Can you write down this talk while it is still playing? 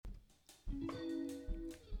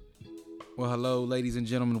Well, hello, ladies and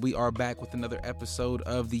gentlemen. We are back with another episode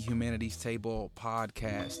of the Humanities Table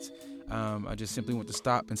podcast. I just simply want to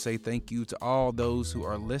stop and say thank you to all those who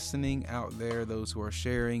are listening out there, those who are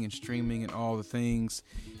sharing and streaming and all the things.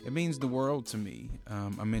 It means the world to me.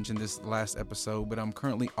 I mentioned this last episode, but I'm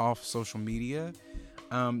currently off social media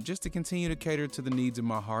just to continue to cater to the needs of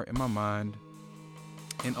my heart and my mind,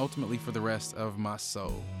 and ultimately for the rest of my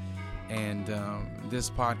soul. And this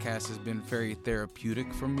podcast has been very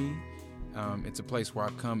therapeutic for me. It's a place where I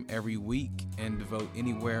come every week and devote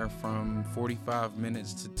anywhere from 45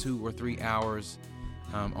 minutes to 2 or 3 hours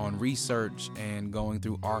on research and going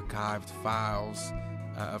through archived files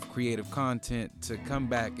of creative content to come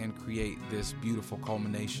back and create this beautiful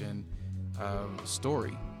culmination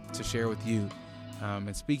story to share with you.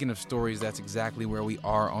 And speaking of stories, that's exactly where we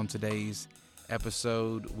are on today's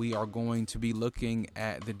episode. We are going to be looking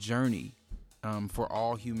at the journey for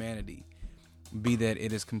all humanity. Be that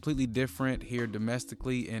it is completely different here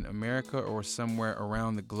domestically in America or somewhere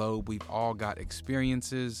around the globe, we've all got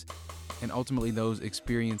experiences, and ultimately those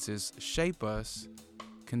experiences shape us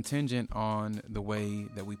contingent on the way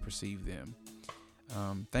that we perceive them.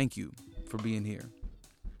 Thank you for being here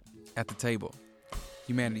at the table,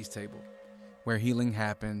 Humanities Table, where healing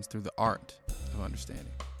happens through the art of understanding.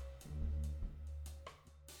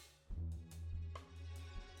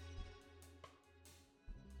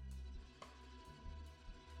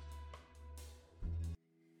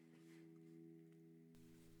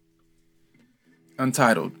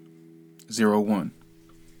 Untitled 01.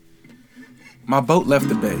 My boat left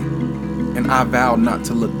the bay, and I vowed not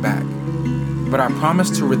to look back, but I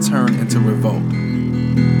promised to return into revolt.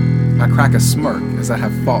 I crack a smirk as I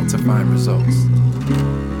have fought to find results.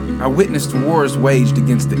 I witnessed wars waged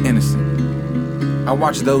against the innocent. I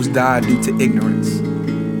watched those die due to ignorance.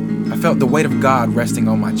 I felt the weight of God resting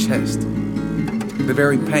on my chest. The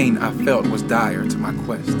very pain I felt was dire to my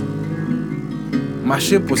quest. My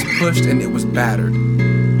ship was pushed and it was battered.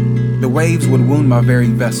 The waves would wound my very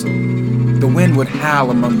vessel. The wind would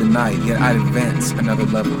howl among the night, yet I'd advance another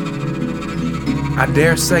level. I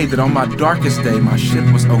dare say that on my darkest day, my ship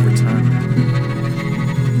was overturned.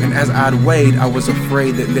 And as I'd weighed, I was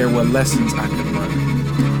afraid that there were lessons I could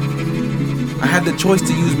learn. I had the choice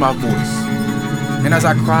to use my voice, and as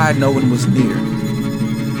I cried, no one was near.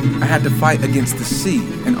 I had to fight against the sea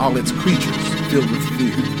and all its creatures filled with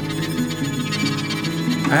fear.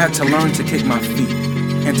 I had to learn to kick my feet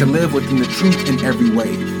and to live within the truth in every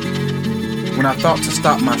wave. When I thought to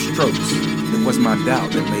stop my strokes, it was my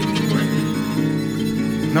doubt that made me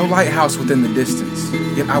brave. No lighthouse within the distance,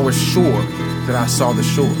 yet I was sure that I saw the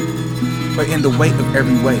shore. But in the weight of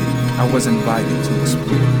every wave, I was invited to explore.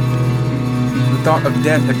 The thought of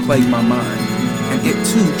death had plagued my mind, and it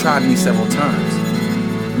too tried me several times.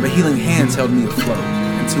 But healing hands held me afloat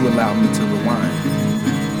and to allow me to rewind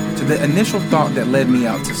to the initial thought that led me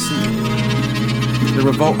out to sea. The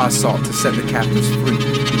revolt I sought to set the captives free.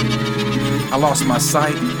 I lost my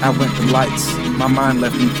sight, I went to lights, my mind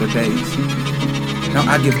left me for days. Now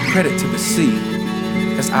I give credit to the sea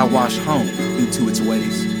as I wash home due to its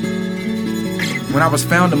ways. When I was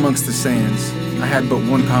found amongst the sands, I had but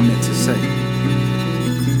one comment to say.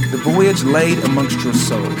 The voyage laid amongst your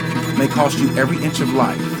soul may cost you every inch of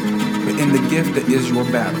life, but in the gift that is your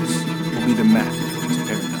battles will be the map to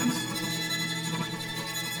paradise.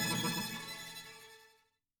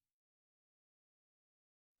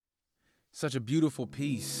 Such a beautiful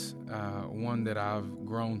piece, one that I've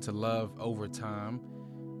grown to love over time.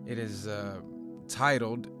 It is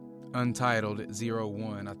titled Untitled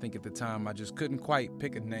 01. I think at the time I just couldn't quite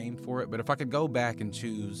pick a name for it, but if I could go back and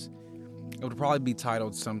choose, it would probably be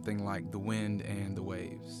titled something like The Wind and the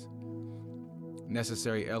Waves.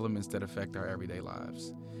 Necessary elements that affect our everyday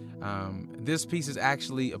lives. This piece is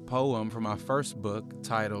actually a poem from my first book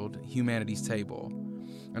titled Humanities Table.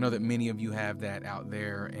 I know that many of you have that out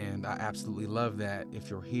there, and I absolutely love that if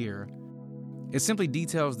you're here. It simply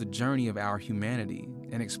details the journey of our humanity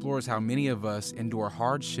and explores how many of us endure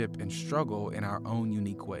hardship and struggle in our own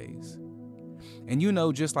unique ways. And you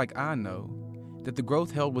know, just like I know, that the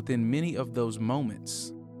growth held within many of those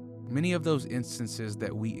moments, many of those instances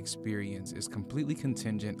that we experience is completely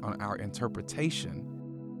contingent on our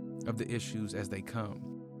interpretation of the issues as they come.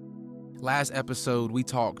 Last episode, we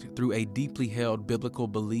talked through a deeply held biblical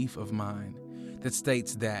belief of mine that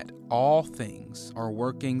states that all things are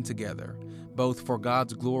working together, both for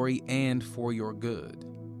God's glory and for your good.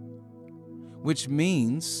 Which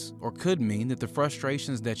means, or could mean, that the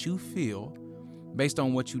frustrations that you feel based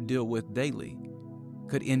on what you deal with daily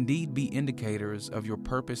could indeed be indicators of your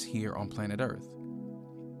purpose here on planet Earth.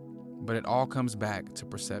 But it all comes back to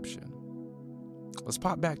perception. Let's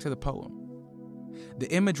pop back to the poem.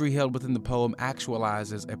 The imagery held within the poem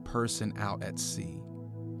actualizes a person out at sea,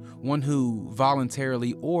 one who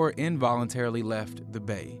voluntarily or involuntarily left the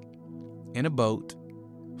bay, in a boat,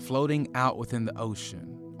 floating out within the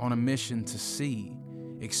ocean, on a mission to see,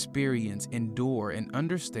 experience, endure, and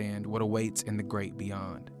understand what awaits in the great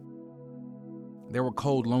beyond. There were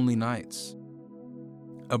cold, lonely nights,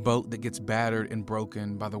 a boat that gets battered and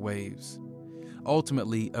broken by the waves,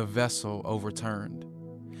 ultimately a vessel overturned,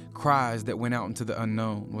 cries that went out into the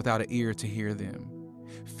unknown without an ear to hear them.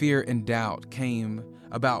 Fear and doubt came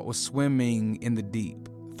about with swimming in the deep,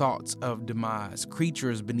 thoughts of demise,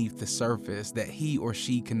 creatures beneath the surface that he or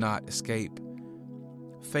she cannot escape,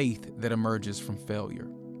 faith that emerges from failure,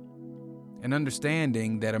 an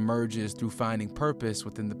understanding that emerges through finding purpose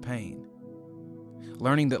within the pain,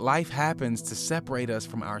 learning that life happens to separate us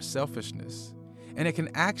from our selfishness, and it can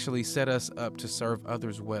actually set us up to serve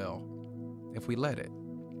others well if we let it.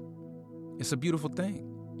 It's a beautiful thing,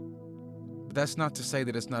 but that's not to say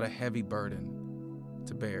that it's not a heavy burden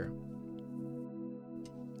to bear.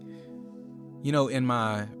 You know, in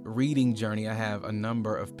my reading journey, I have a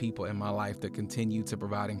number of people in my life that continue to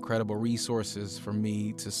provide incredible resources for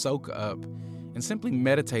me to soak up and simply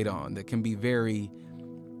meditate on that can be very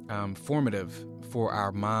formative for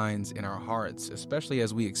our minds and our hearts, especially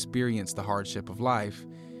as we experience the hardship of life.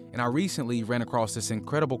 And I recently ran across this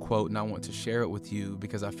incredible quote, and I want to share it with you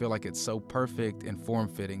because I feel like it's so perfect and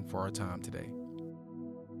form-fitting for our time today.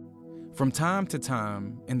 From time to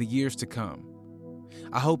time in the years to come,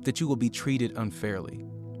 I hope that you will be treated unfairly,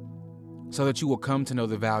 so that you will come to know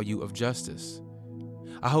the value of justice.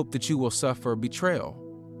 I hope that you will suffer betrayal,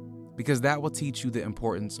 because that will teach you the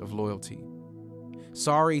importance of loyalty.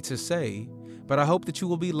 Sorry to say, but I hope that you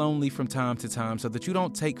will be lonely from time to time so that you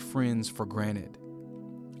don't take friends for granted.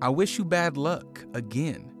 I wish you bad luck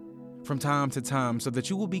again from time to time so that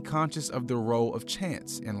you will be conscious of the role of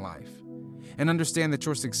chance in life and understand that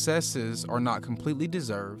your successes are not completely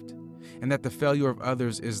deserved and that the failure of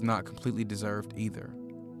others is not completely deserved either.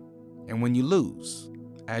 And when you lose,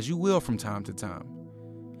 as you will from time to time,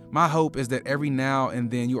 my hope is that every now and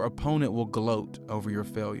then your opponent will gloat over your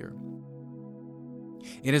failure.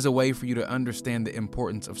 It is a way for you to understand the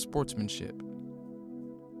importance of sportsmanship.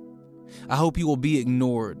 I hope you will be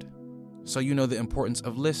ignored so you know the importance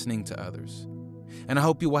of listening to others. And I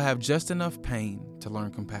hope you will have just enough pain to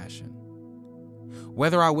learn compassion.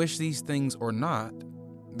 Whether I wish these things or not,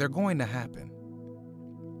 they're going to happen.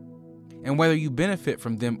 And whether you benefit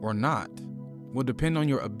from them or not will depend on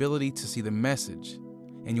your ability to see the message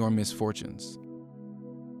in your misfortunes.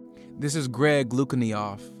 This is Greg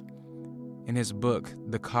Lukianoff in his book,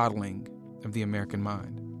 The Coddling of the American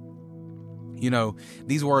Mind. You know,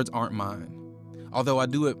 these words aren't mine, although I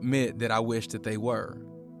do admit that I wish that they were.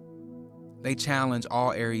 They challenge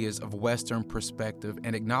all areas of Western perspective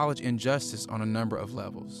and acknowledge injustice on a number of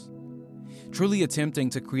levels, truly attempting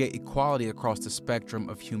to create equality across the spectrum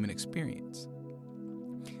of human experience.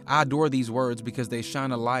 I adore these words because they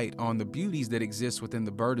shine a light on the beauties that exist within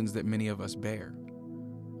the burdens that many of us bear.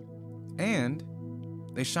 And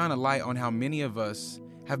they shine a light on how many of us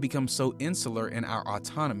have become so insular in our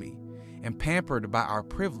autonomy and pampered by our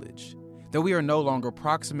privilege that we are no longer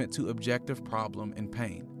proximate to objective problem and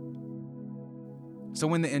pain. So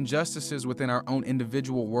when the injustices within our own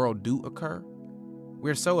individual world do occur,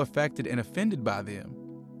 we're so affected and offended by them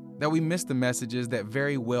that we miss the messages that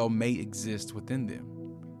very well may exist within them.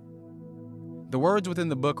 The words within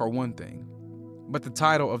the book are one thing, but the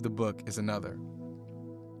title of the book is another.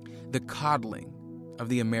 The Coddling of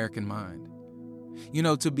the American Mind. You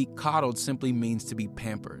know, to be coddled simply means to be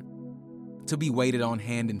pampered, to be waited on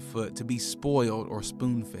hand and foot, to be spoiled or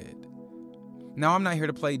spoon-fed. Now, I'm not here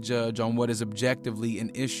to play judge on what is objectively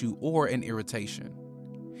an issue or an irritation,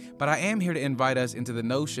 but I am here to invite us into the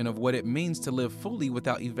notion of what it means to live fully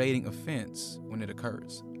without evading offense when it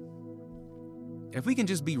occurs. If we can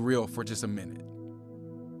just be real for just a minute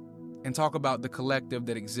and talk about the collective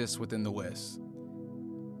that exists within the West,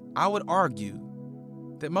 I would argue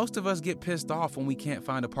that most of us get pissed off when we can't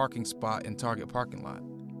find a parking spot in Target parking lot,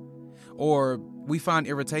 or we find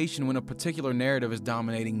irritation when a particular narrative is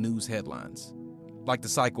dominating news headlines, like the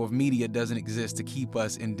cycle of media doesn't exist to keep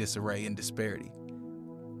us in disarray and disparity.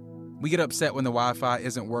 We get upset when the Wi-Fi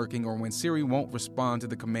isn't working or when Siri won't respond to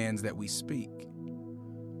the commands that we speak.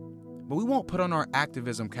 But we won't put on our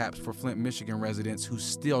activism caps for Flint, Michigan residents who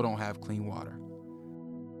still don't have clean water,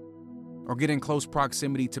 or get in close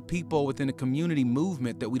proximity to people within a community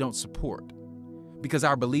movement that we don't support because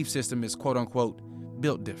our belief system is quote-unquote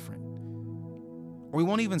built different. Or we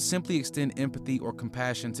won't even simply extend empathy or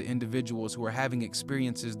compassion to individuals who are having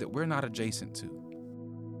experiences that we're not adjacent to.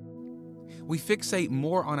 We fixate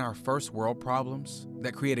more on our first world problems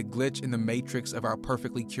that create a glitch in the matrix of our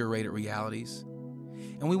perfectly curated realities.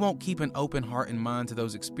 And we won't keep an open heart and mind to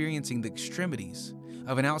those experiencing the extremities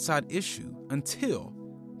of an outside issue until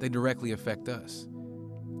they directly affect us.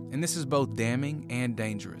 And this is both damning and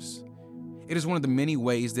dangerous. It is one of the many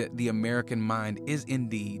ways that the American mind is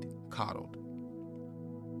indeed coddled.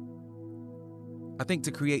 I think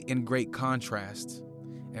to create in great contrast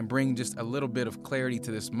and bring just a little bit of clarity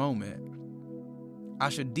to this moment, I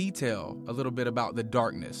should detail a little bit about the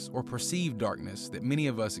darkness or perceived darkness that many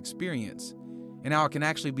of us experience and how it can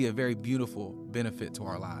actually be a very beautiful benefit to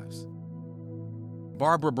our lives.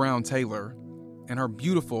 Barbara Brown Taylor, in her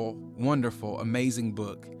beautiful, wonderful, amazing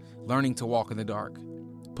book, Learning to Walk in the Dark,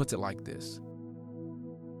 puts it like this.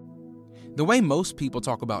 The way most people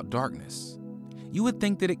talk about darkness, you would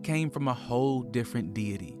think that it came from a whole different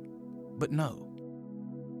deity. But no.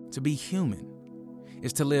 To be human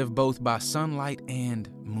is to live both by sunlight and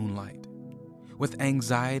moonlight, with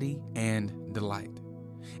anxiety and delight,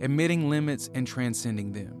 admitting limits and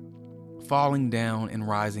transcending them, falling down and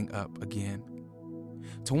rising up again.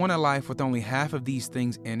 To want a life with only half of these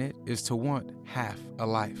things in it is to want half a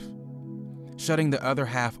life, shutting the other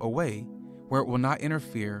half away where it will not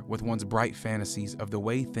interfere with one's bright fantasies of the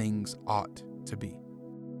way things ought to be.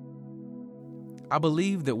 I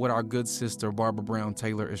believe that what our good sister Barbara Brown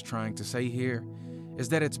Taylor is trying to say here is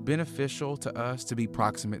that it's beneficial to us to be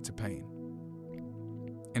proximate to pain.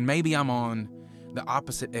 And maybe I'm on the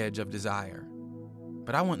opposite edge of desire,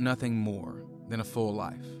 but I want nothing more than a full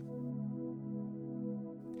life.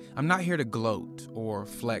 I'm not here to gloat or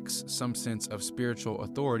flex some sense of spiritual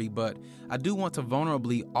authority, but I do want to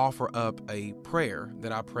vulnerably offer up a prayer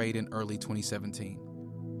that I prayed in early 2017,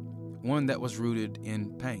 one that was rooted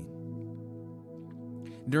in pain.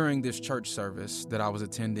 During this church service that I was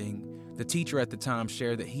attending, the teacher at the time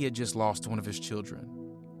shared that he had just lost one of his children,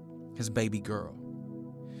 his baby girl.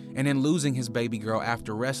 And in losing his baby girl,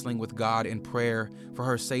 after wrestling with God in prayer for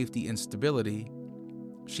her safety and stability,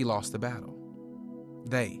 she lost the battle.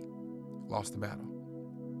 They lost the battle.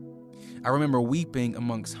 I remember weeping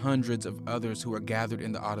amongst hundreds of others who were gathered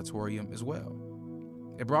in the auditorium as well.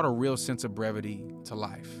 It brought a real sense of brevity to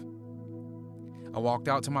life. I walked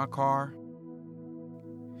out to my car.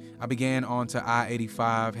 I began onto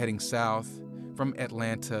I-85 heading south from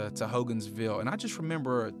Atlanta to Hogansville, and I just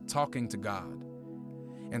remember talking to God.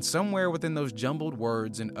 And somewhere within those jumbled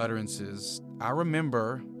words and utterances, I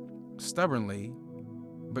remember stubbornly,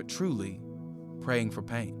 but truly, praying for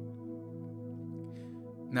pain.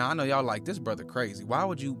 Now, I know y'all like, this brother crazy. Why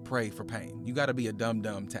would you pray for pain? You got to be a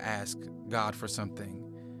dum-dum to ask God for something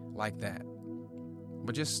like that.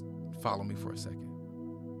 But just follow me for a second.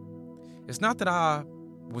 It's not that I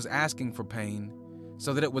was asking for pain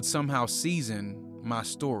so that it would somehow season my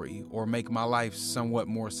story or make my life somewhat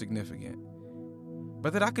more significant,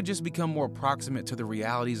 but that I could just become more proximate to the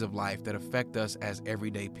realities of life that affect us as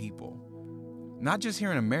everyday people. Not just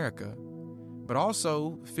here in America, but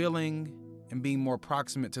also feeling and being more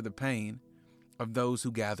proximate to the pain of those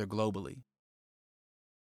who gather globally.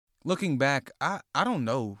 Looking back, I don't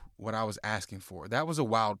know what I was asking for. That was a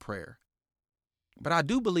wild prayer. But I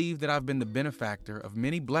do believe that I've been the benefactor of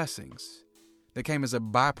many blessings that came as a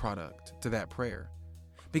byproduct to that prayer.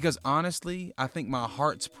 Because honestly, I think my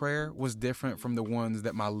heart's prayer was different from the ones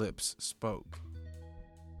that my lips spoke.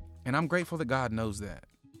 And I'm grateful that God knows that.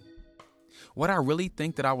 What I really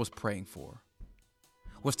think that I was praying for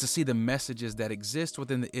was to see the messages that exist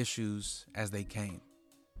within the issues as they came.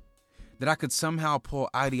 That I could somehow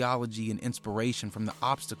pull ideology and inspiration from the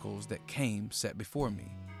obstacles that came set before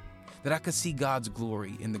me. That I could see God's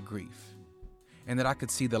glory in the grief, and that I could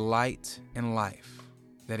see the light and life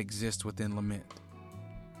that exists within lament.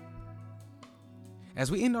 As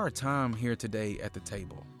we end our time here today at the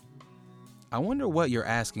table, I wonder what you're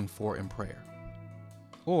asking for in prayer.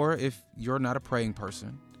 Or if you're not a praying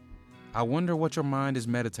person, I wonder what your mind is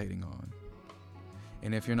meditating on.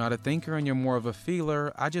 And if you're not a thinker and you're more of a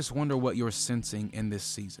feeler, I just wonder what you're sensing in this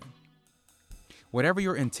season. Whatever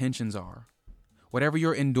your intentions are, whatever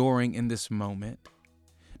you're enduring in this moment,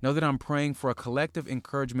 know that I'm praying for a collective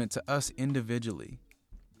encouragement to us individually,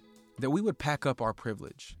 that we would pack up our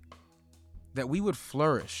privilege, that we would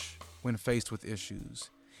flourish when faced with issues,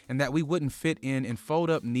 and that we wouldn't fit in and fold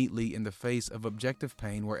up neatly in the face of objective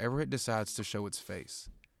pain wherever it decides to show its face.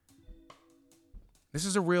 This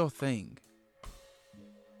is a real thing.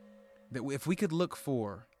 That if we could look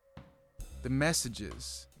for the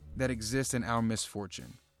messages that exist in our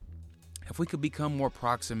misfortune, if we could become more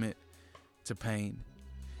proximate to pain,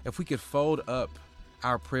 if we could fold up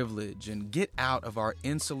our privilege and get out of our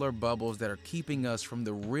insular bubbles that are keeping us from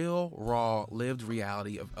the real, raw, lived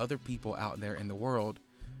reality of other people out there in the world,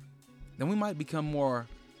 then we might become more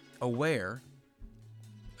aware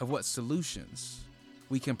of what solutions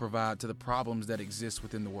we can provide to the problems that exist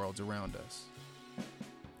within the worlds around us.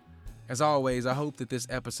 As always, I hope that this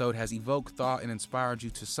episode has evoked thought and inspired you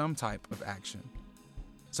to some type of action.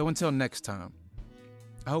 So until next time,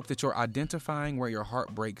 I hope that you're identifying where your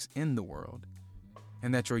heart breaks in the world,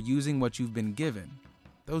 and that you're using what you've been given,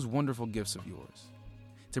 those wonderful gifts of yours,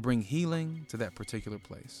 to bring healing to that particular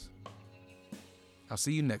place. I'll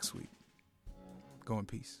see you next week. Go in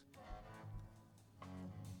peace.